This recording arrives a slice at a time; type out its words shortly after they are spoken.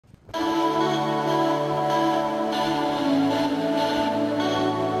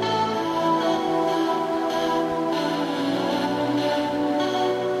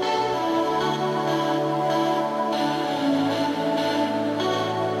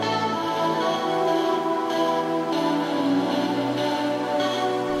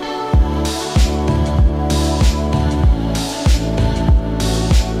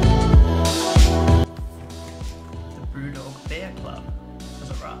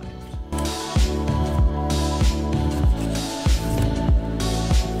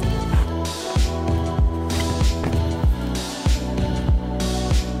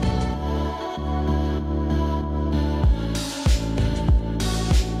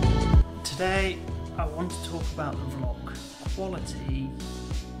Today I want to talk about the vlog, quality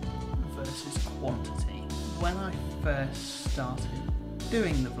versus quantity. When I first started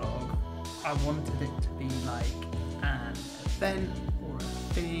doing the vlog, I wanted it to be like an event or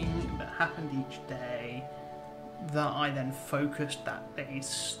a thing that happened each day that I then focused that day's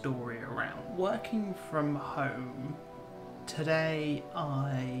story around. Working from home, today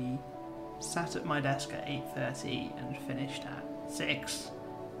I sat at my desk at 8:30 and finished at 6,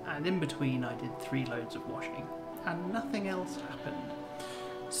 and in between I did 3 loads of washing and nothing else happened.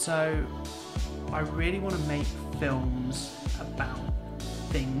 So I really want to make films about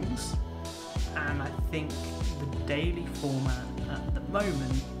things, and I think the daily format at the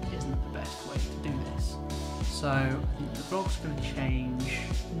moment isn't the best way to do this. So I think the vlog's going to change,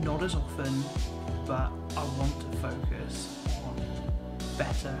 not as often, but I want to focus on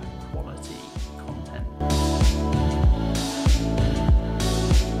better quality content.